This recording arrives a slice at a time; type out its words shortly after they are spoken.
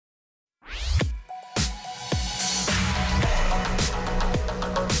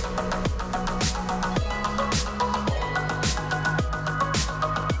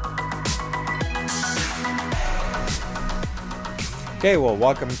Okay, well,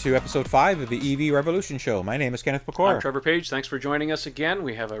 welcome to episode 5 of the EV Revolution Show. My name is Kenneth McClure. I'm Trevor Page. Thanks for joining us again.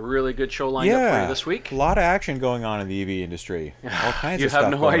 We have a really good show lined up for you this week. A lot of action going on in the EV industry. All kinds of stuff. You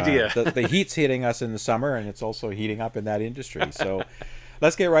have no idea. The heat's hitting us in the summer, and it's also heating up in that industry. So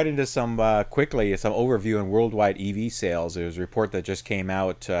let's get right into some overview on worldwide EV sales. There's a report that just came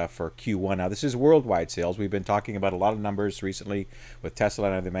out for Q1. Now, this is worldwide sales. We've been talking about a lot of numbers recently with Tesla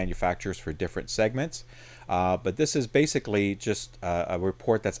and other manufacturers for different segments. But this is basically just a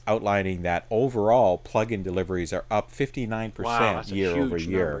report that's outlining that overall plug-in deliveries are up 59% year over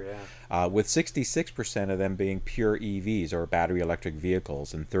year, with 66% of them being pure EVs or battery electric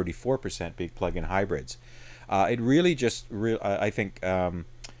vehicles and 34% being plug-in hybrids. It really just, I think,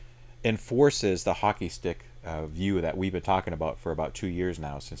 enforces the hockey stick view that we've been talking about for about 2 years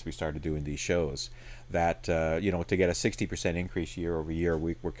now since we started doing these shows. That you know, to get a 60% increase year over year,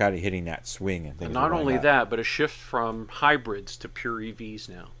 we're kind of hitting that swing and things. And not only that, but a shift from hybrids to pure EVs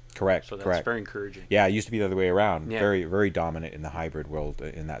now. Correct. So that's very encouraging. Yeah, it used to be the other way around. Yeah. Very, very dominant in the hybrid world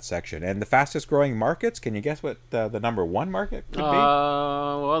in that section. And the fastest growing markets, can you guess what the #1 market could be?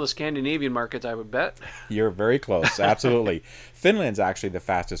 Well, the Scandinavian markets, I would bet. You're very close. Absolutely. Finland's actually the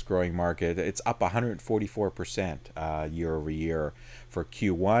fastest growing market. It's up 144% year over year for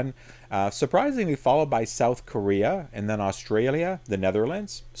Q1. Surprisingly followed by South Korea, and then Australia, the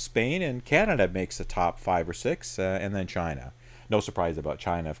Netherlands, Spain, and Canada makes the top 5 or 6, and then China. No surprise about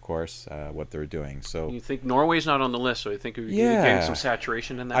China, of course, what they're doing. So you think Norway's not on the list, so you think you're getting some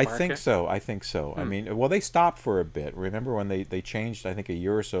saturation in that market? I think so. I think so. I mean, well, they stopped for a bit. Remember when they changed, I think a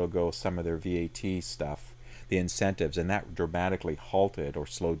year or so ago, some of their VAT stuff, the incentives, and that dramatically halted or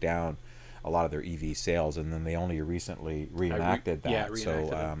slowed down a lot of their EV sales, and then they only recently reenacted that. Yeah,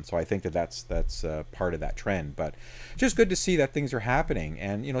 so I think that's part of that trend. But just good to see that things are happening.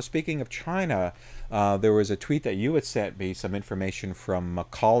 And you know, speaking of China, there was a tweet that you had sent me some information from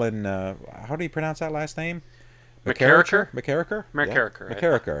Colin. How do you pronounce that last name? McCarricker?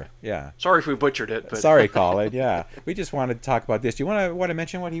 McCarricker, yeah. Sorry if we butchered it. But sorry, Colin, yeah. We just wanted to talk about this. Do you want to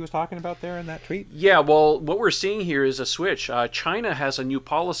mention what he was talking about there in that tweet? Yeah, well, what we're seeing here is a switch. China has a new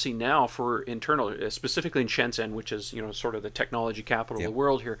policy now for internal, specifically in Shenzhen, which is, you know, sort of the technology capital of the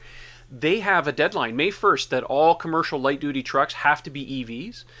world here. They have a deadline, May 1st, that all commercial light-duty trucks have to be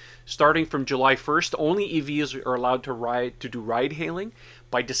EVs. Starting from July 1st, only EVs are allowed to do ride-hailing.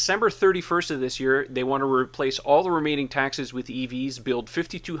 By December 31st of this year, they want to replace all the remaining taxis with EVs, build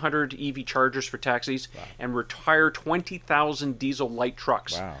 5,200 EV chargers for taxis, and retire 20,000 diesel light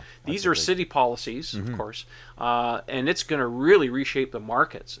trucks. Wow. These are city policies, of course, and it's going to really reshape the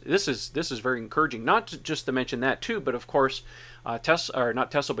markets. This is very encouraging. Not just to mention that too, but of course,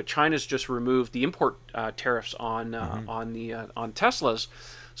 China's just removed the import tariffs on Teslas.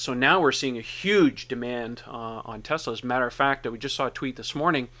 So now we're seeing a huge demand on Tesla. As a matter of fact, we just saw a tweet this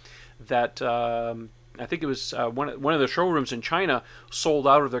morning that I think it was one of the showrooms in China sold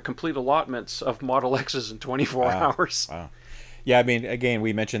out of their complete allotments of Model X's in 24 hours. Wow. Yeah, I mean, again,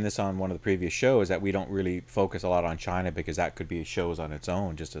 we mentioned this on one of the previous shows that we don't really focus a lot on China because that could be shows on its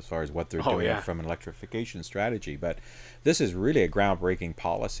own just as far as what they're doing from an electrification strategy. But this is really a groundbreaking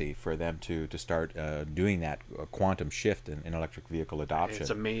policy for them to start doing that quantum shift in electric vehicle adoption.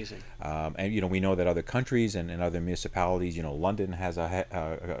 It's amazing. And, you know, we know that other countries and other municipalities, you know, London has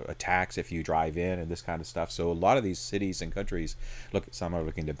a tax if you drive in and this kind of stuff. So a lot of these cities and countries, some are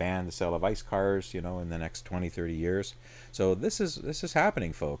looking to ban the sale of ICE cars, you know, in the next 20, 30 years. So this is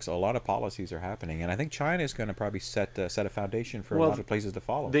happening, folks. A lot of policies are happening, and I think China is going to probably set a foundation for a lot of places to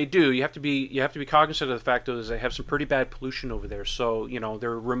follow. They do. You have to be cognizant of the fact that they have some pretty bad pollution over there. So you know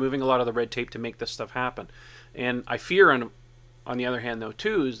they're removing a lot of the red tape to make this stuff happen. And I fear, on the other hand, though,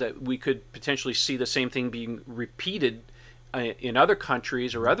 too, is that we could potentially see the same thing being repeated in other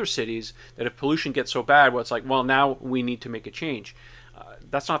countries or other cities. That if pollution gets so bad, well, it's like, well, now we need to make a change.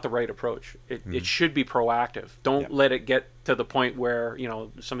 That's not the right approach. It should be proactive. Don't let it get to the point where, you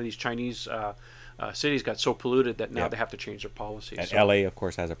know, some of these Chinese cities got so polluted that now they have to change their policies. And LA, of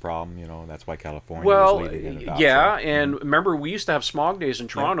course, has a problem. You know, that's why California is leading in adoption. Yeah, and remember, we used to have smog days in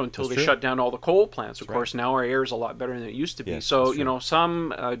Toronto until they shut down all the coal plants. Of course, now our air is a lot better than it used to be. So, you know,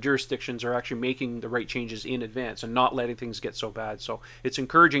 some jurisdictions are actually making the right changes in advance and not letting things get so bad. So it's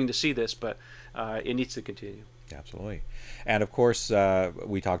encouraging to see this, but it needs to continue. Absolutely. And of course,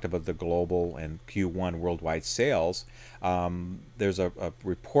 we talked about the global and Q1 worldwide sales. There's a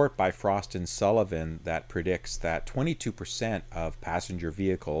report by Frost & Sullivan that predicts that 22% of passenger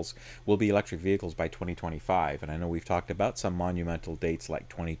vehicles will be electric vehicles by 2025. And I know we've talked about some monumental dates like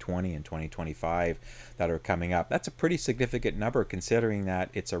 2020 and 2025 that are coming up. That's a pretty significant number considering that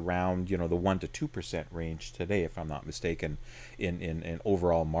it's around, you know, the 1 to 2% range today, if I'm not mistaken, in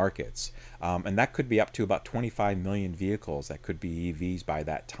overall markets. And that could be up to about 25 million vehicles that could be EVs by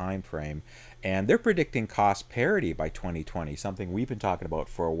that time frame. And they're predicting cost parity by 2020, something we've been talking about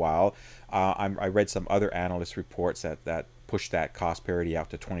for a while. I read some other analyst reports that push that cost parity out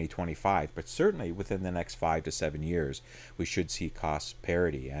to 2025, but certainly within the next 5 to 7 years, we should see cost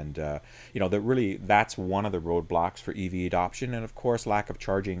parity. And you know, that's one of the roadblocks for EV adoption. And of course, lack of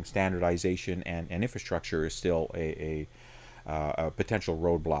charging standardization and infrastructure is still a potential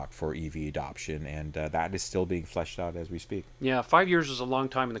roadblock for EV adoption, and that is still being fleshed out as we speak. Yeah, 5 years is a long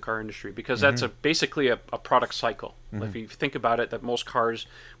time in the car industry because that's basically a product cycle. If you think about it, that most cars,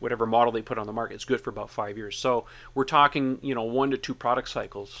 whatever model they put on the market, is good for about 5 years. So we're talking, you know, 1 to 2 product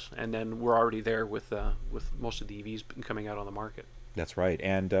cycles, and then we're already there with most of the EVs coming out on the market. That's right.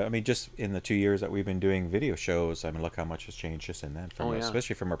 And I mean, just in the 2 years that we've been doing video shows, I mean, look how much has changed just in that,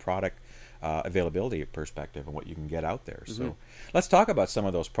 especially from a product availability perspective and what you can get out there. So let's talk about some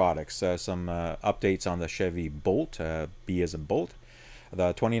of those products. Some updates on the Chevy Bolt, B as in Bolt.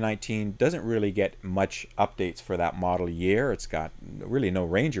 The 2019 doesn't really get much updates for that model year. It's got really no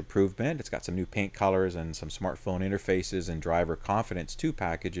range improvement. It's got some new paint colors and some smartphone interfaces, and driver confidence 2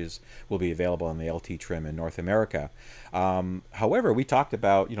 packages will be available in the LT trim in North America. However, we talked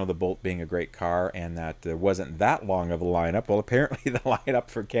about, you know, the Bolt being a great car and that there wasn't that long of a lineup. Well, apparently the lineup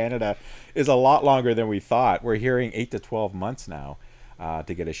for Canada is a lot longer than we thought. We're hearing 8 to 12 months now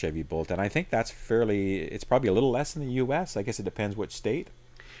to get a Chevy Bolt, and I think that's it's probably a little less in the U.S. I guess it depends which state.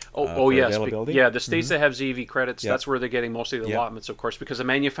 Yes. Yeah, the states that have ZEV credits, that's where they're getting most of the allotments, of course, because the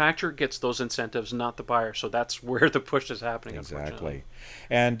manufacturer gets those incentives, not the buyer. So that's where the push is happening, exactly.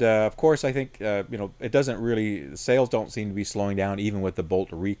 And of course, I think, you know, it doesn't really, sales don't seem to be slowing down even with the Bolt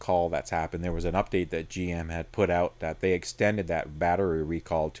recall that's happened. There was an update that GM had put out that they extended that battery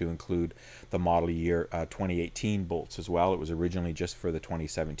recall to include the model year 2018 Bolts as well. It was originally just for the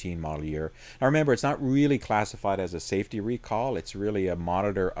 2017 model year. Now remember, it's not really classified as a safety recall. It's really a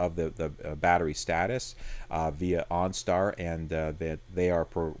monitor of the battery status via OnStar, and they are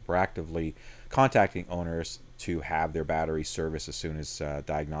proactively contacting owners to have their battery service as soon as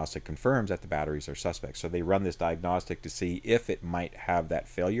diagnostic confirms that the batteries are suspect. So they run this diagnostic to see if it might have that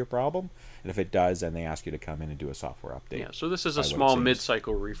failure problem, and if it does, then they ask you to come in and do a software update. Yeah, so this is a small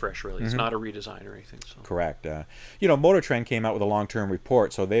mid-cycle refresh, really. It's not a redesign or anything. So. Correct. You know, Motor Trend came out with a long-term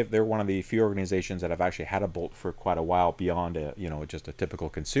report, so they're one of the few organizations that have actually had a Bolt for quite a while beyond you know, just a typical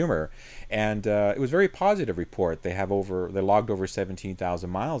consumer, and it was a very positive report. They logged over 17,000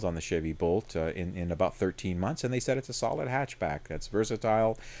 miles on the Chevy Bolt in about 13 months, and they said it's a solid hatchback that's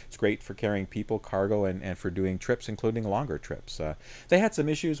versatile. It's great for carrying people, cargo, and for doing trips, including longer trips. They had some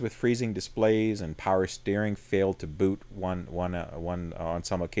issues with freezing displays, and power steering failed to boot one on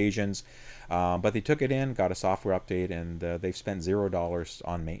some occasions, but they took it in, got a software update, and they've spent $0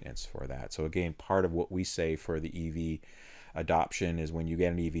 on maintenance for that. So again, part of what we say for the EV adoption is when you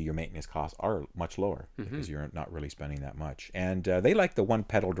get an EV, your maintenance costs are much lower because you're not really spending that much. And they like the one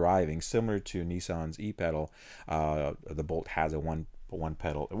pedal driving, similar to Nissan's e-pedal. The Bolt has a one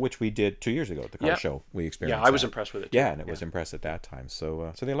pedal, which we did 2 years ago at the car show. We experienced. Yeah, I was impressed with it too. Yeah, and it was impressed at that time.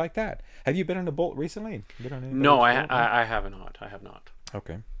 So so they like that. Have you been on a Bolt recently? No, I have not. I have not.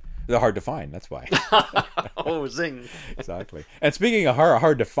 Okay. They're hard to find, that's why. Oh, zing. Exactly. And speaking of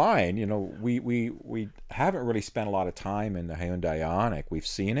hard to find, you know, we haven't really spent a lot of time in the Hyundai Ioniq. We've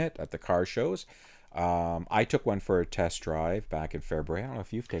seen it at the car shows. I took one for a test drive back in February. I don't know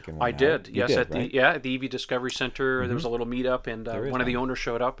if you've taken one. I did. Yes, at the EV Discovery Center. There was a little meetup, and one of the owners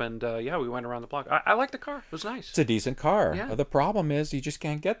showed up, and we went around the block. I like the car. It was nice. It's a decent car. Yeah. The problem is you just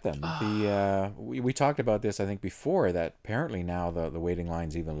can't get them. We talked about this, I think, before, that apparently now the waiting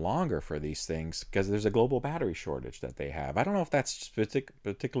line's even longer for these things because there's a global battery shortage that they have. I don't know if that's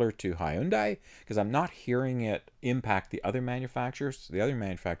particular to Hyundai, because I'm not hearing it impact the other manufacturers. The other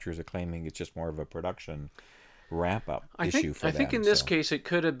manufacturers are claiming it's just more of a production ramp-up issue for them. I think in this case it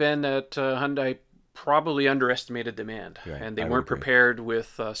could have been that Hyundai probably underestimated demand, and they weren't prepared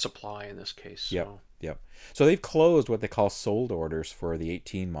with supply in this case. Yep. So. Yep. So they've closed what they call sold orders for the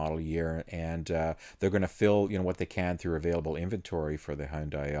 18 model year, and they're going to fill, you know, what they can through available inventory for the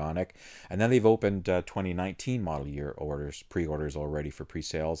Hyundai Ioniq. And then they've opened 2019 model year orders, pre-orders already for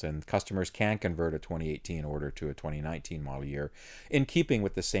pre-sales, and customers can convert a 2018 order to a 2019 model year in keeping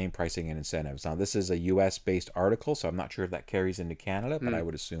with the same pricing and incentives. Now, this is a US-based article, so I'm not sure if that carries into Canada, but I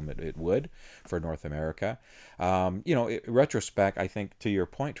would assume it would for North America. You know, in retrospect, I think to your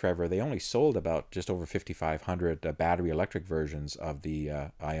point, Trevor, they only sold about just over 5,500 battery electric versions of the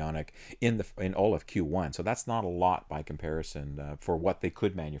Ioniq in all of Q1. So that's not a lot by comparison for what they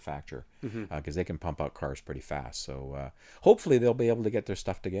could manufacture, because they can pump out cars pretty fast. So hopefully they'll be able to get their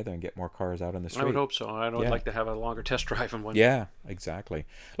stuff together and get more cars out on the street. I would hope so. I would like to have a longer test drive in one. Yeah, exactly.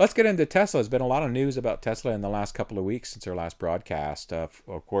 Let's get into Tesla. There's been a lot of news about Tesla in the last couple of weeks since our last broadcast. Of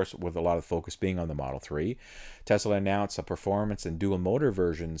course, with a lot of focus being on the Model 3. Tesla announced a performance and dual motor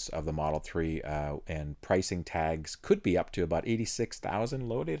versions of the Model 3, and pricing tags could be up to about $86,000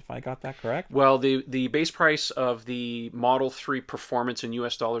 loaded, if I got that correct. Well, the base price of the Model 3 performance in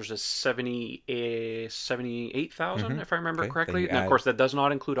US dollars is $78,000, if I remember correctly. And of course, that does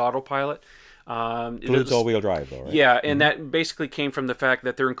not include autopilot. Includes all-wheel drive, though, right? Yeah, and that basically came from the fact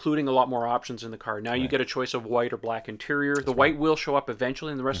that they're including a lot more options in the car. Now you get a choice of white or black interior. The white will show up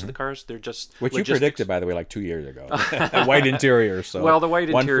eventually in the rest of the cars. They're just which you predicted, by the way, like 2 years ago. White interior. So well, the white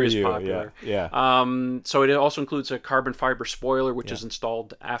interior is popular. Yeah. So it also includes a carbon fiber spoiler, which is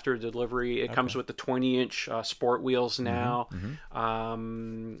installed after delivery. It comes with the 20-inch sport wheels now.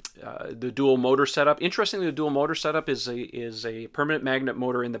 The dual motor setup. Interestingly, the dual motor setup is a permanent magnet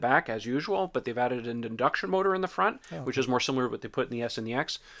motor in the back, as usual, but they've added an induction motor in the front, which is more similar to what they put in the S and the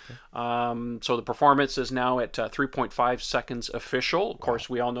X. So the performance is now at 3.5 seconds official. Of course,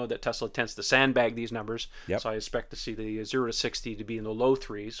 we all know that Tesla tends to sandbag these numbers, so I expect to see the 0 to 60 to be in the low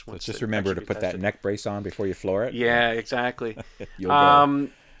threes. Let's just remember to put that neck brace on before you floor it. Yeah, exactly. You'll go.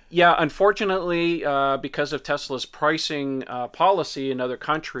 Yeah, unfortunately, because of Tesla's pricing policy in other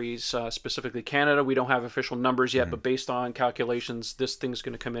countries, specifically Canada, we don't have official numbers yet, but based on calculations, this thing's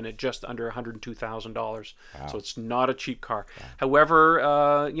going to come in at just under $102,000. Wow. So it's not a cheap car. Wow.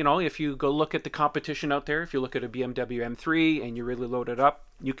 However, you know, if you go look at the competition out there, if you look at a BMW M3 and you really load it up,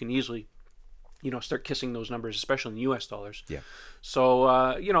 you can easily, you know, start kissing those numbers, especially in US dollars. Yeah.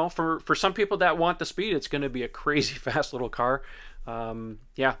 So, you know, for some people that want the speed, it's going to be a crazy fast little car.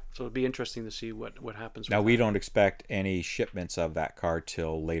 Yeah, so it'd be interesting to see what happens. Now, we don't expect any shipments of that car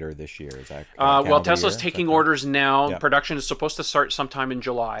till later this year. Is that well, Tesla's taking orders now. Yeah. Production is supposed to start sometime in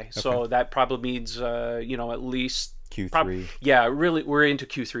July. So that probably means, you know, at least Q3. Yeah, really, we're into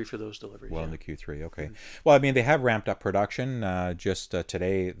Q3 for those deliveries. Well, into Q3, okay. Well, I mean, they have ramped up production. Just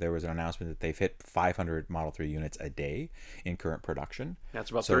today, there was an announcement that they've hit 500 Model 3 units a day in current production.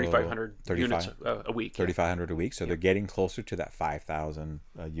 That's about 3,500 units a week. 3,500 a week. So they're getting closer to that 5,000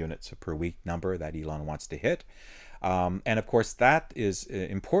 units per week number that Elon wants to hit. And of course, that is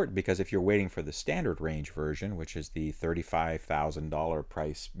important because if you're waiting for the standard range version, which is the $35,000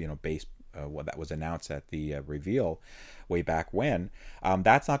 price, you know, base. What that was announced at the reveal way back when,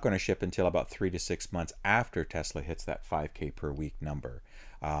 that's not going to ship until about 3 to 6 months after Tesla hits that 5K per week number.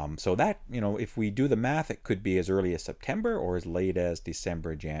 So that, you know, if we do the math, it could be as early as September or as late as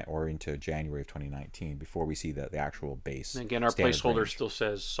December or into January of 2019 before we see the actual base. And again, our placeholder still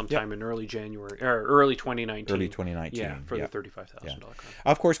says sometime in early January or early 2019. Early 2019. Yeah, for the $35,000 car.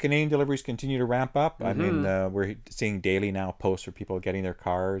 Of course, Canadian deliveries continue to ramp up. I mean, we're seeing daily now posts for people getting their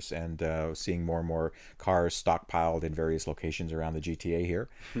cars and seeing more and more cars stockpiled in various locations around the GTA here.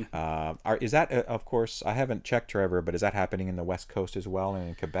 Is that, of course, I haven't checked, Trevor, but is that happening in the West Coast as well?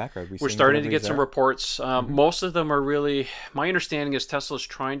 In Quebec? We're starting to get some reports. Most of them are really, my understanding is Tesla's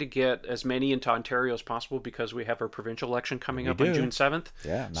trying to get as many into Ontario as possible because we have our provincial election coming up on June 7th.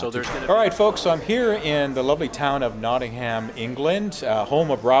 Yeah. So there's going to All right, folks, so I'm here in the lovely town of Nottingham, England,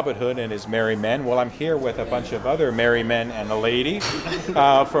 home of Robin Hood and his merry men. Well, I'm here with a bunch of other merry men and a lady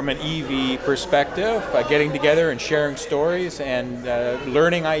from an EV perspective, getting together and sharing stories and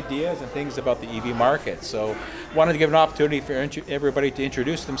learning ideas and things about the EV market. So wanted to give an opportunity for everybody to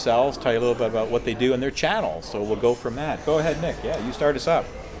introduce themselves, tell you a little bit about what they do and their channel. So we'll go from that. Go ahead, Nick. Yeah, you start us up.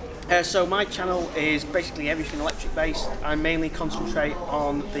 So my channel is basically everything electric based. I mainly concentrate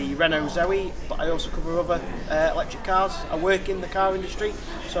on the Renault Zoe, but I also cover other electric cars. I work in the car industry,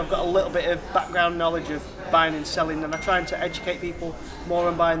 so I've got a little bit of background knowledge of buying and selling, and I'm trying to educate people more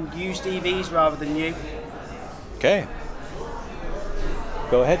on buying used EVs rather than new. Okay.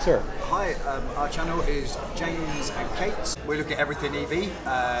 Go ahead, sir. Hi, our channel is James and Kate. We look at everything EV.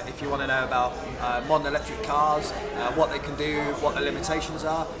 If you want to know about modern electric cars, what they can do, what the limitations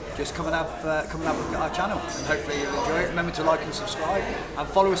are, just come and have a look at our channel, and hopefully you'll enjoy it. Remember to like and subscribe, and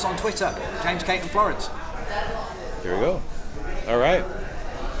follow us on Twitter, James, Kate, and Florence. There we go. All right.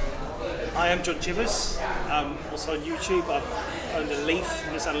 Hi, I'm John Chivers. I'm also on YouTube. I've owned a Leaf,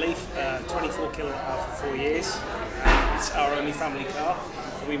 Nissan Leaf, 24 kilowatt hour for 4 years. It's our only family car.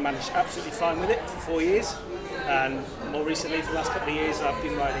 We managed absolutely fine with it for 4 years. And more recently, for the last couple of years, I've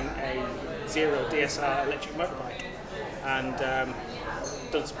been riding a zero DSLR electric motorbike, and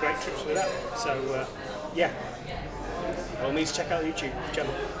done some great trips with that. So yeah, by all means, check out the YouTube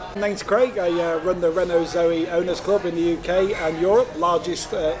channel. My name's Craig. I run the Renault Zoe Owners Club in the UK and Europe,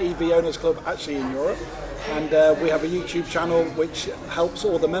 largest EV owners club actually in Europe. And we have a YouTube channel which helps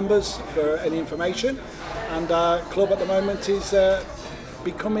all the members for any information. And our club at the moment is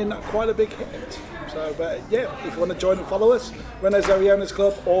becoming quite a big hit. So, but yeah, if you want to join and follow us, Renault Zoe Owners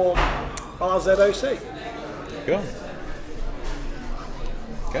Club or RZOC. Go.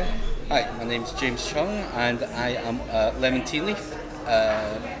 Okay. Hi, my name's James Chung and I am Lemon Tea Leaf.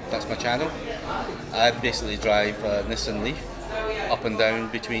 That's my channel. I basically drive a Nissan Leaf up and down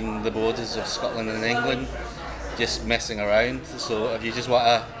between the borders of Scotland and England, just messing around. So if you just want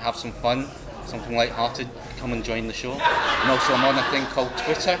to have some fun, something light-hearted, come and join the show. And also I'm on a thing called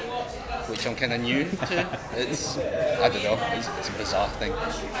Twitter, which I'm kind of new to. It's, I don't know, it's a bizarre thing.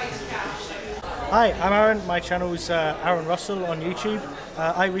 Hi, I'm Aaron. My channel is Aaron Russell on YouTube.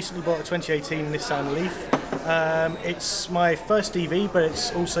 I recently bought a 2018 Nissan Leaf. It's my first EV, but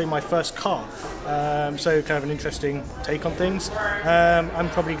it's also my first car. So kind of an interesting take on things. I'm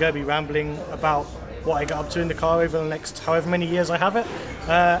probably going to be rambling about what I got up to in the car over the next however many years I have it.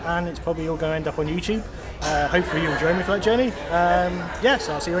 And it's probably all going to end up on YouTube. Hopefully you'll join me for that journey. Yes,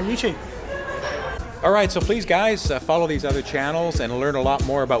 I'll see you on YouTube. All right, so please, guys, follow these other channels and learn a lot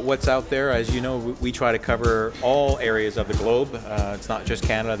more about what's out there. As you know, we try to cover all areas of the globe. It's not just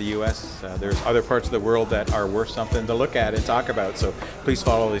Canada, the US. There's other parts of the world that are worth something to look at and talk about. So please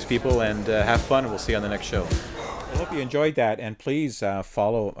follow these people and have fun. We'll see you on the next show. I hope you enjoyed that, and please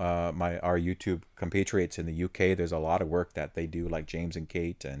follow our YouTube compatriots in the UK. There's a lot of work that they do, like James and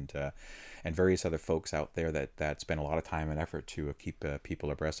Kate and various other folks out there that spend a lot of time and effort to keep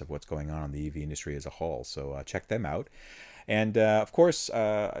people abreast of what's going on in the EV industry as a whole. So check them out. And of course,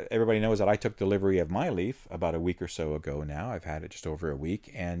 everybody knows that I took delivery of my Leaf about a week or so ago now. I've had it just over a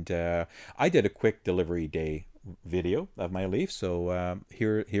week, and I did a quick delivery day video of my Leaf. So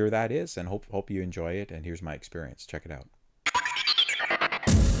here that is, and hope you enjoy it. And here's my experience. Check it out.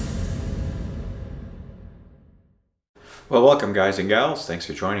 Well, welcome, guys and gals. Thanks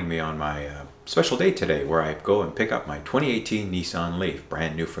for joining me on my special day today, where I go and pick up my 2018 Nissan Leaf,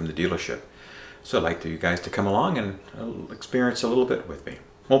 brand new from the dealership. So I'd like you guys to come along and experience a little bit with me.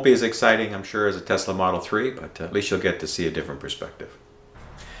 Won't be as exciting, I'm sure, as a Tesla Model 3, but at least you'll get to see a different perspective.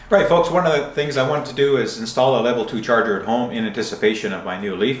 Right, folks, one of the things I wanted to do is install a level 2 charger at home in anticipation of my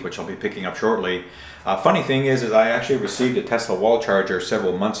new Leaf, which I'll be picking up shortly. Funny thing is I actually received a Tesla wall charger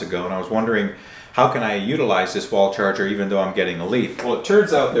several months ago, and I was wondering, how can I utilize this wall charger even though I'm getting a Leaf? Well, it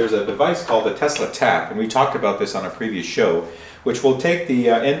turns out there's a device called the Tesla Tap, and we talked about this on a previous show, which will take the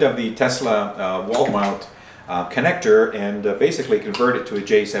end of the Tesla wall mount connector and basically convert it to a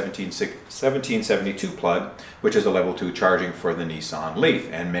J1772 plug, which is a level 2 charging for the Nissan Leaf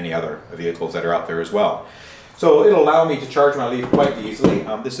and many other vehicles that are out there as well. So it'll allow me to charge my Leaf quite easily.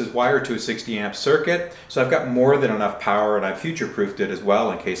 This is wired to a 60 amp circuit, so I've got more than enough power, and I've future-proofed it as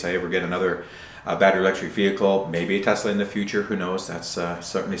well in case I ever get another battery electric vehicle, maybe a Tesla in the future, who knows. That's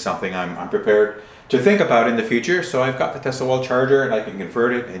certainly something I'm prepared to think about in the future. So I've got the Tesla wall charger, and I can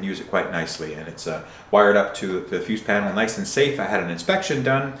convert it and use it quite nicely, and it's wired up to the fuse panel nice and safe. I had an inspection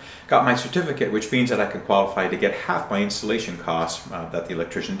done, got my certificate, which means that I can qualify to get half my installation costs that the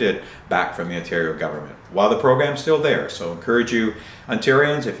electrician did back from the Ontario government while the program's still there. So encourage you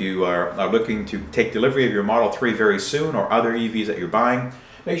Ontarians, if you are looking to take delivery of your Model 3 very soon, or other EVs that you're buying,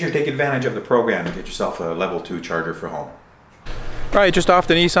 make sure to take advantage of the program and get yourself a level 2 charger for home. Right, just off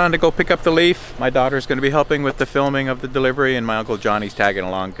to Nissan to go pick up the Leaf. My daughter's going to be helping with the filming of the delivery, and my Uncle Johnny's tagging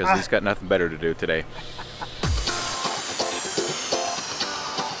along because he's got nothing better to do today.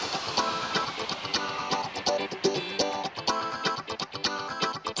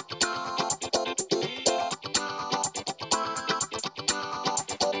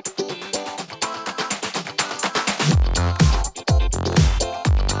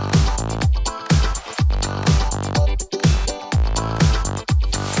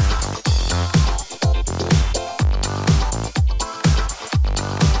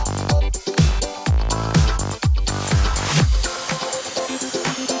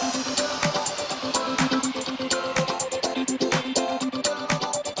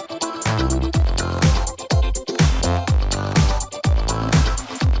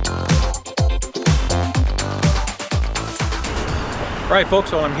 Right, folks,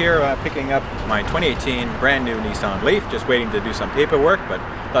 so I'm here picking up my 2018 brand new Nissan Leaf, just waiting to do some paperwork, but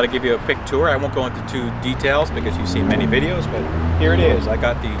thought I'd give you a quick tour. I won't go into too details because you've seen many videos, but here it is. I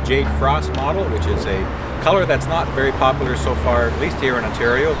got the Jade Frost model, which is a color that's not very popular so far, at least here in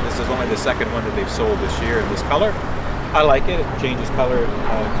Ontario. This is only the second one that they've sold this year in this color. I like it. It changes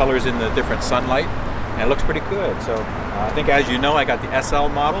colors in the different sunlight, and it looks pretty good. So I think, as you know, I got the SL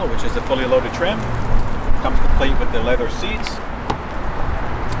model, which is the fully loaded trim. Comes complete with the leather seats.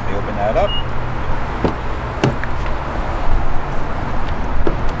 Open that up.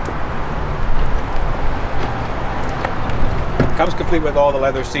 Comes complete with all the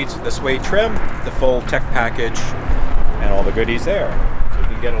leather seats, the suede trim, the full tech package, and all the goodies there. So you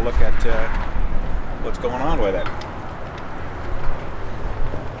can get a look at what's going on with it.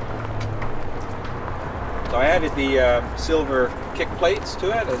 So I added the silver kick plates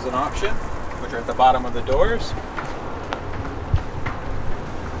to it as an option, which are at the bottom of the doors.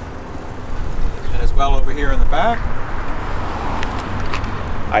 As well over here in the back,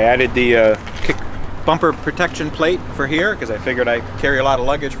 I added the kick bumper protection plate for here because I figured I carry a lot of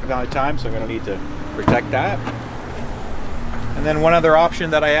luggage from time to time, so I'm going to need to protect that. And then one other option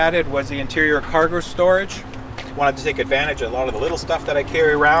that I added was the interior cargo storage. Wanted to take advantage of a lot of the little stuff that I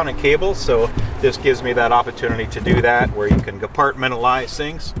carry around and cables, so this gives me that opportunity to do that, where you can compartmentalize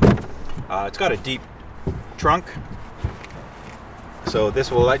things. It's got a deep trunk, so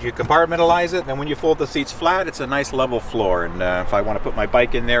this will let you compartmentalize it, and when you fold the seats flat, it's a nice level floor, and if I want to put my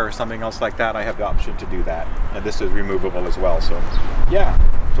bike in there or something else like that, I have the option to do that. And this is removable as well, so yeah.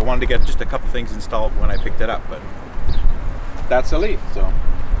 So I wanted to get just a couple things installed when I picked it up, but that's the Leaf. So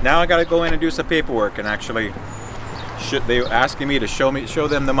now I got to go in and do some paperwork, and actually they were asking me to show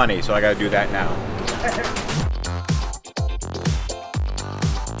them the money, so I got to do that now.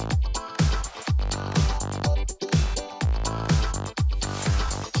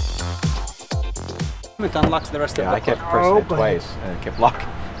 It unlocks the rest of the car. I kept pressing it twice and it kept locking.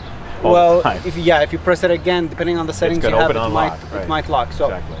 Well, if you press it again, depending on the settings you have, it might lock. So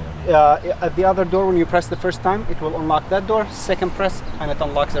exactly. At the other door, when you press the first time, it will unlock that door. Second press, and it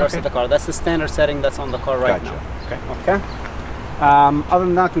unlocks the rest of the car. That's the standard setting that's on the car right now. Okay. Other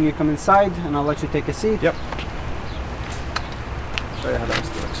than that, when you come inside, and I'll let you take a seat. Yep. Show you how that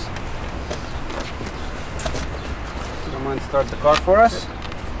works. Don't mind, start the car for us.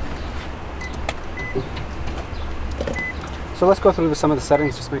 So let's go through some of the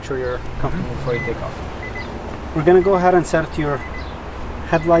settings, just make sure you're comfortable before you take off. We're going to go ahead and set your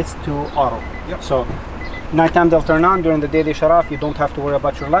headlights to auto. Yep. So nighttime they'll turn on, during the day they shut off. You don't have to worry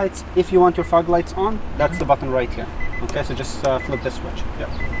about your lights. If you want your fog lights on, that's the button right here. Okay, so just flip the switch.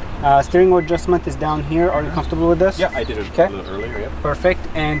 Yep. Steering wheel adjustment is down here. Are you comfortable with this? Yeah, I did it a little earlier. Yep. Perfect.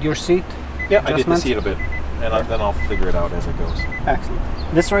 And your seat? Yeah, I did the seat a bit, and then I'll figure it out as it goes.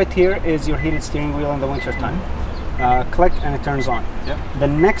 Excellent. This right here is your heated steering wheel in the winter time. Click and it turns on. Yep. The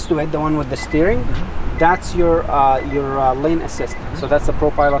next to it, the one with the steering, that's your lane assist. So that's the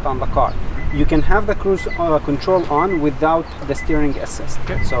ProPilot on the car. You can have the cruise control on without the steering assist.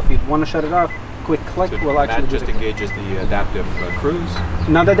 Okay. So if you want to shut it off, quick click will actually. That just engages the adaptive cruise.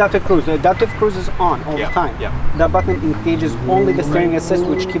 Not the adaptive cruise. The adaptive cruise is on all the time. Yeah. That button engages only the steering assist,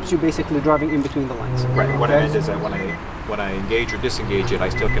 which keeps you basically driving in between the lanes. Right. What I meant is that when I engage or disengage it, I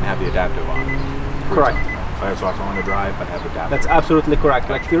still can have the adaptive on. Correct. So if I want to drive, but have adaptive. That's absolutely correct.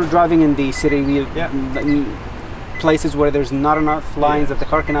 Like if you're driving in the city, places where there's not enough lines that the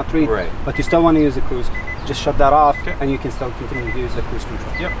car cannot read, but you still want to use the cruise, just shut that off, and you can still continue to use the cruise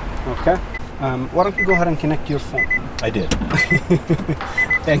control. Yep. Okay. Why don't you go ahead and connect your phone? I did.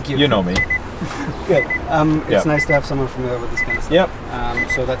 Thank you. You know me. Good. It's nice to have someone familiar with this kind of stuff. Yep.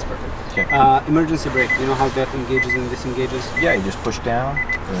 So that's perfect. Okay. Emergency brake. You know how that engages and disengages? Yeah, you just push down.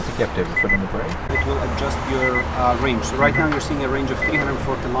 I think you have to have your foot on the brake. It will adjust your range. So right now you're seeing a range of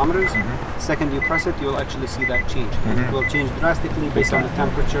 304 kilometers. Second you press it, you'll actually see that change. It will change drastically based on the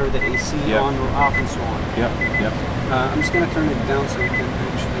temperature, the AC on or off, and so on. Yep. I'm just going to turn it down so you can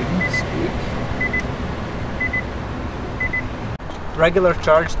actually speak. Regular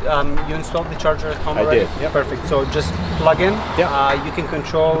charge, you installed the charger at home already? I did, yep. Perfect. So just plug in. Yep. You can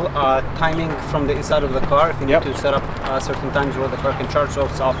control timing from the inside of the car if you need to set up certain times where the car can charge, so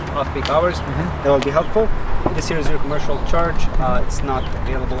it's off-peak hours. That will be helpful. This here is your commercial charge. It's not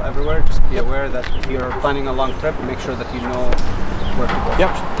available everywhere. Just be aware that if you're planning a long trip, make sure that you know where to go.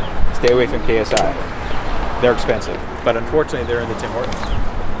 Yep. Stay away from KSI. They're expensive, but unfortunately they're in the Tim Hortons.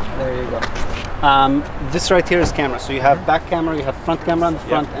 There you go. This right here is camera. So you have back camera, you have front camera on the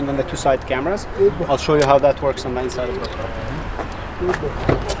front, and then the two side cameras. I'll show you how that works on the inside of the car.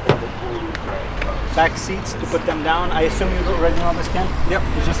 back seats to put them down. I assume you already know this, Ken? Yep.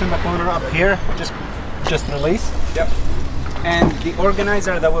 It's just in the corner up here. Just release. Yep. And the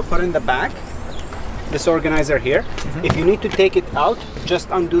organizer that we put in the back, this organizer here, if you need to take it out, just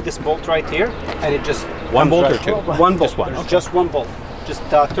undo this bolt right here, and it just One bolt right or two? One bolt. Just one. Okay. Just one bolt. Just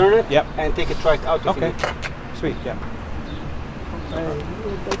turn it. Yep. And take it right out. If you Okay. need. Sweet. Yeah.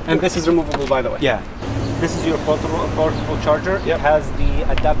 And this is removable, by the way. Yeah. This is your portable charger. Yep. It has the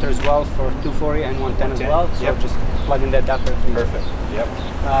adapter as well for 240 and 110 as well. So Yep. just plug in the adapter. Perfect. Yep.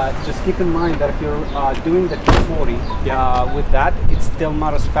 Just keep in mind that if you're doing the 240 with that, it's still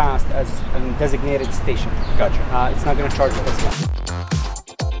not as fast as a designated station. Gotcha. It's not going to charge it as well.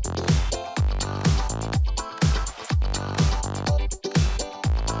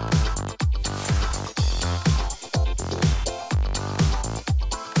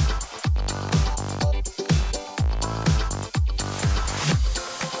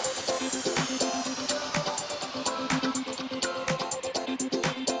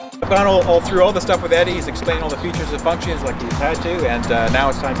 Gone all through all the stuff with Eddie. He's explained all the features and functions like he's had to, and now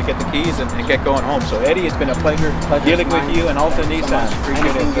it's time to get the keys and get going home. So Eddie, it's been a pleasure dealing with you and also Nissan.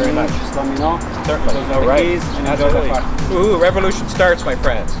 Appreciate it very much. Just let me know. Certainly. All right. Keys and enjoy the car. Ooh, revolution starts, my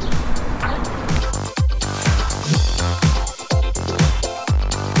friends.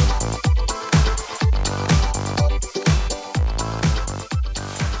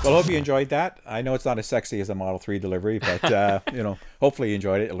 Well, I hope you enjoyed that. I know it's not as sexy as a Model 3 delivery, but you know, hopefully you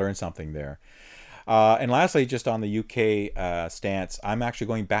enjoyed it, learned something there. And lastly, just on the UK stance, I'm actually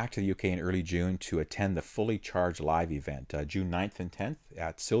going back to the UK in early June to attend the Fully Charged Live event, June 9th and 10th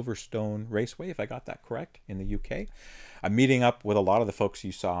at Silverstone Raceway, if I got that correct, in the UK. I'm meeting up with a lot of the folks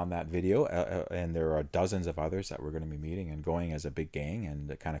you saw on that video, and there are dozens of others that we're going to be meeting and going as a big gang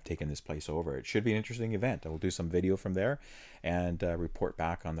and kind of taking this place over. It should be an interesting event. I will do some video from there and report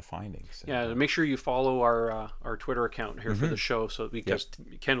back on the findings. Yeah, make sure you follow our Twitter account here for the show, so because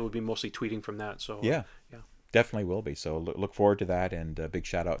Ken will be mostly tweeting from that. So yeah. Definitely will be. So look forward to that, and a big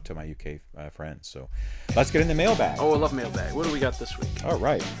shout out to my UK friends. So let's get in the mailbag. Oh, I love mailbag. What do we got this week? All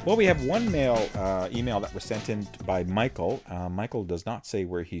right. Well, we have one email that was sent in by Michael. Michael does not say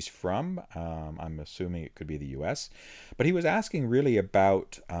where he's from. I'm assuming it could be the US. But he was asking really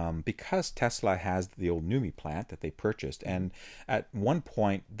about, because Tesla has the old NUMMI plant that they purchased, and at one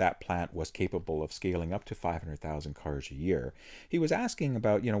point that plant was capable of scaling up to 500,000 cars a year. He was asking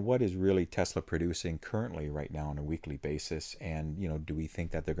about, you know, what is really Tesla producing currently right now on a weekly basis, and you know, do we think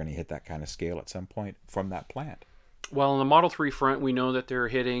that they're going to hit that kind of scale at some point from that plant? Well, on the Model 3 front, we know that they're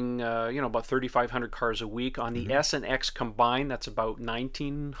hitting you know, about 3,500 cars a week. On the S and X combined, that's about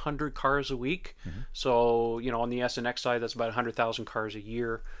 1,900 cars a week. So you know, on the S and X side, that's about 100,000 cars a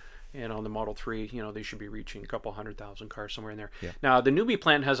year. And on the Model 3, you know, they should be reaching a couple 100,000 cars somewhere in there. Yeah. Now, the NUMMI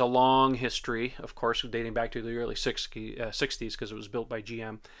plant has a long history, of course, dating back to the early 60s because it was built by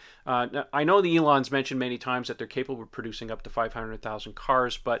GM. Now, I know the Elon's mentioned many times that they're capable of producing up to 500,000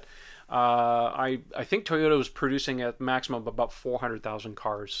 cars, but I think Toyota was producing at maximum about 400,000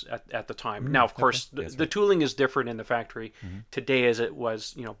 cars at the time. Now, of course, the tooling is different in the factory today as it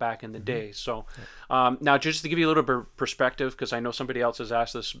was, you know, back in the day. So now, just to give you a little bit of perspective, because I know somebody else has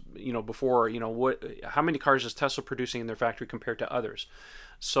asked this, you know, before, you know, how many cars is Tesla producing in their factory compared to others?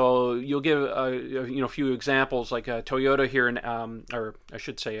 So you'll give you know, a few examples, like Toyota here in, or I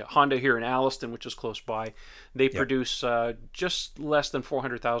should say Honda here in Alliston, which is close by. They produce just less than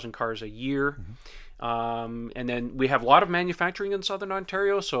 400,000 cars a year. And then we have a lot of manufacturing in Southern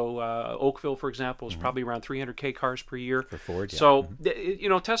Ontario. So Oakville, for example, is probably around 300K cars per year. For Ford, yeah. So, you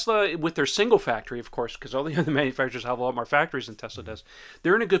know, Tesla, with their single factory, of course, because all the other manufacturers have a lot more factories than Tesla does,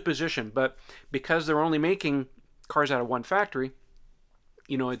 they're in a good position. But because they're only making cars out of one factory,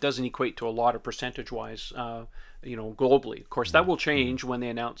 you know, it doesn't equate to a lot of percentage-wise, you know, globally. Of course, that will change when they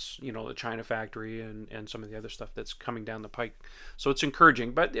announce, you know, the China factory and some of the other stuff that's coming down the pike. So it's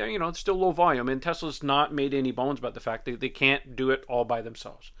encouraging, but, you know, it's still low volume. And Tesla's not made any bones about the fact that they can't do it all by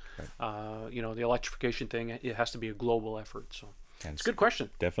themselves. Right. You know, the electrification thing, it has to be a global effort, so. And it's a good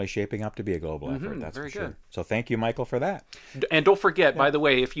question. Definitely shaping up to be a global effort, that's for sure. So thank you, Michael, for that. And don't forget, by the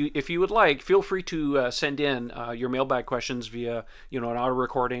way, if you would like, feel free to send in your mailbag questions via, you know, an auto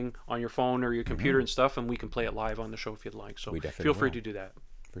recording on your phone or your computer and stuff, and we can play it live on the show if you'd like. So feel free to do that.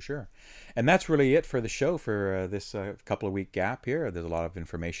 For sure. And that's really it for the show for this couple of week gap here. There's a lot of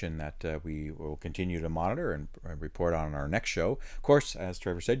information that we will continue to monitor and report on our next show. Of course, as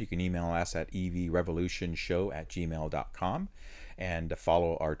Trevor said, you can email us at evrevolutionshow@gmail.com. and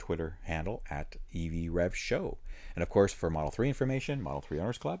follow our Twitter handle at EVRevShow. And of course, for Model 3 information, Model 3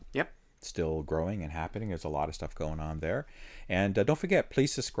 Owners Club. Yep. still growing and happening. There's a lot of stuff going on there. And don't forget,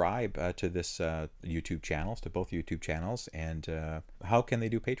 please subscribe to this YouTube channels, to both YouTube channels. And how can they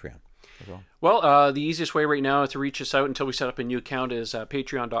do Patreon as well? Well, the easiest way right now to reach us out until we set up a new account is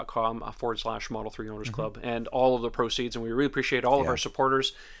patreon.com/Model 3 Owners Club, and all of the proceeds, and we really appreciate all of our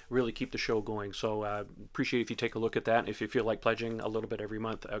supporters, really keep the show going. So appreciate if you take a look at that. If you feel like pledging a little bit every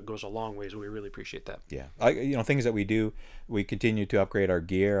month, it goes a long ways. We really appreciate that. Yeah, you know, things that we do, we continue to upgrade our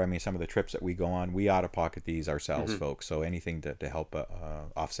gear. I mean, some of the trips that we go on, we out of pocket these ourselves, folks. So anything to help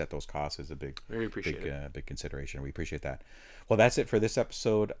offset those costs is a big consideration. We appreciate that. Well, that's it for this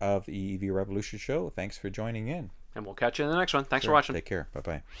episode of the EV Revolution Show. Thanks for joining in. And we'll catch you in the next one. Thanks for watching. Take care.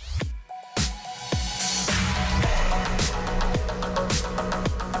 Bye-bye.